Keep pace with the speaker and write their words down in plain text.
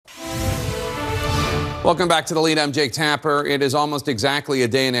Welcome back to The Lead. I'm Jake Tapper. It is almost exactly a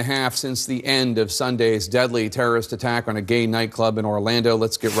day and a half since the end of Sunday's deadly terrorist attack on a gay nightclub in Orlando.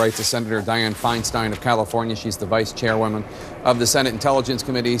 Let's get right to Senator Dianne Feinstein of California. She's the vice chairwoman of the Senate Intelligence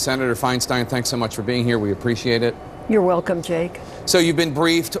Committee. Senator Feinstein, thanks so much for being here. We appreciate it. You're welcome, Jake. So you've been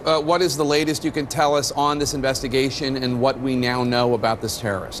briefed. What is the latest you can tell us on this investigation and what we now know about this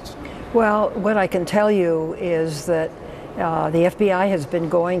terrorist? Well, what I can tell you is that the FBI has been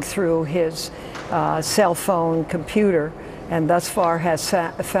going through his cell phone computer and thus far has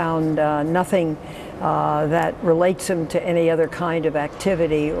found nothing that relates him to any other kind of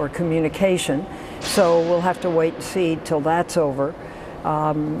activity or communication. So we'll have to wait and see till that's over.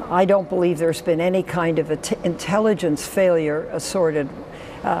 I don't believe there's been any kind of intelligence failure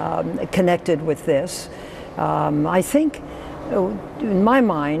connected with this. I think, in my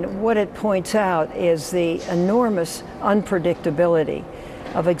mind, what it points out is the enormous unpredictability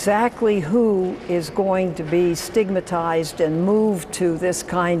of exactly who is going to be stigmatized and moved to this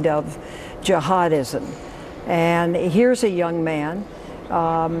kind of jihadism. And here's a young man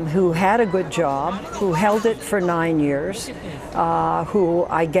who had a good job, who held it for 9 years, who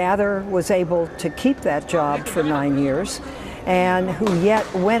I gather was able to keep that job for 9 years, and who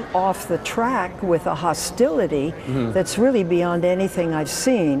yet went off the track with a hostility that's really beyond anything I've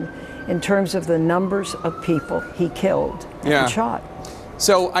seen in terms of the numbers of people he killed and shot.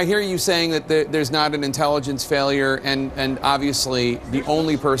 So I hear you saying that there's not an intelligence failure, and obviously the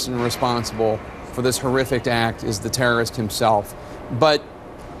only person responsible for this horrific act is the terrorist himself. But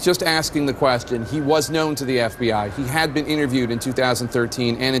just asking the question, he was known to the FBI. He had been interviewed in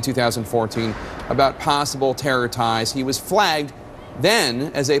 2013 and in 2014 about possible terror ties. He was flagged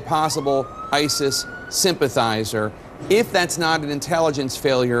then as a possible ISIS sympathizer. If that's not an intelligence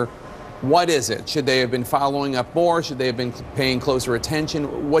failure, what is it? Should they have been following up more? Should they have been paying closer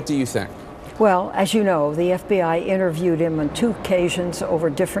attention? What do you think? Well, as you know, the FBI interviewed him on 2 occasions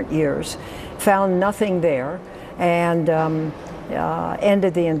over different years, found nothing there, and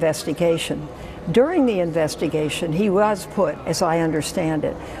ended the investigation. During the investigation, he was put, as I understand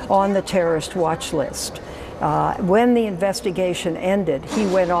it, on the terrorist watch list. When the investigation ended, he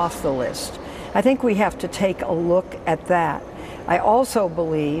went off the list. I think we have to take a look at that. I also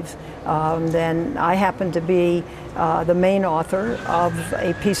believe, then I happen to be the main author of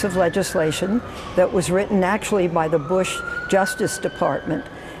a piece of legislation that was written actually by the Bush Justice Department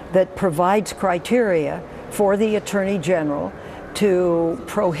that provides criteria for the Attorney General to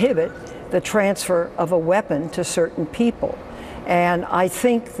prohibit the transfer of a weapon to certain people. And I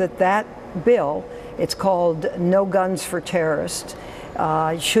think that that bill, it's called No Guns for Terrorists,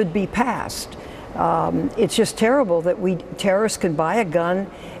 should be passed. It's just terrible that terrorists can buy a gun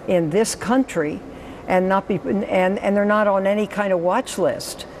in this country and not be, and they're not on any kind of watch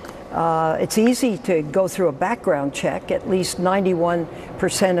list. It's easy to go through a background check. At least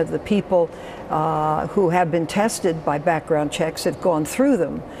 91% of the people who have been tested by background checks have gone through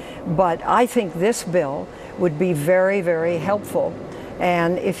them. But I think this bill would be very, very helpful.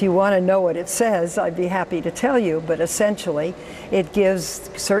 And if you want to know what it says, I'd be happy to tell you. But essentially, it gives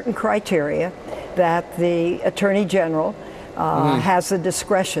certain criteria that the Attorney General has the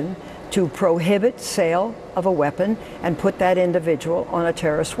discretion to prohibit sale of a weapon and put that individual on a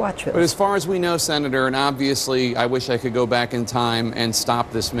terrorist watch list. But as far as we know, Senator, and obviously I wish I could go back in time and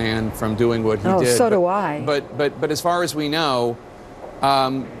stop this man from doing what he did. Oh, so do I. But as far as we know,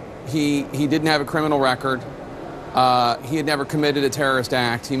 he didn't have a criminal record. He had never committed a terrorist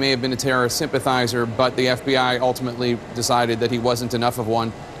act. He may have been a terrorist sympathizer, but the FBI ultimately decided that he wasn't enough of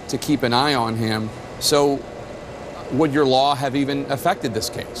one to keep an eye on him. So would your law have even affected this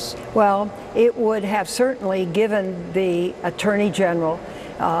case? Well, it would have certainly given the Attorney General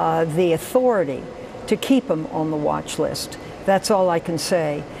the authority to keep him on the watch list. That's all I can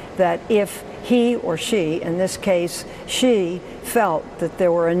say, that if he or she, in this case, she felt that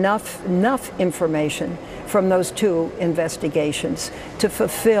there were enough information from those 2 investigations to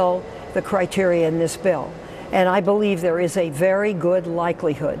fulfill the criteria in this bill. And I believe there is a very good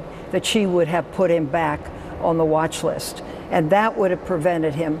likelihood that she would have put him back on the watch list. And that would have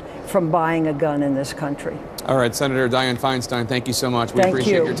prevented him from buying a gun in this country. All right, Senator Dianne Feinstein, thank you so much. We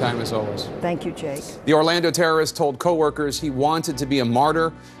appreciate your time as always. Thank you, Jake. The Orlando terrorist told coworkers he wanted to be a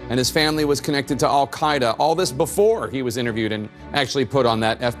martyr and his family was connected to Al-Qaeda. All this before he was interviewed and actually put on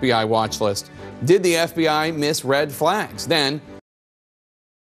that FBI watch list. Did the FBI miss red flags? Then,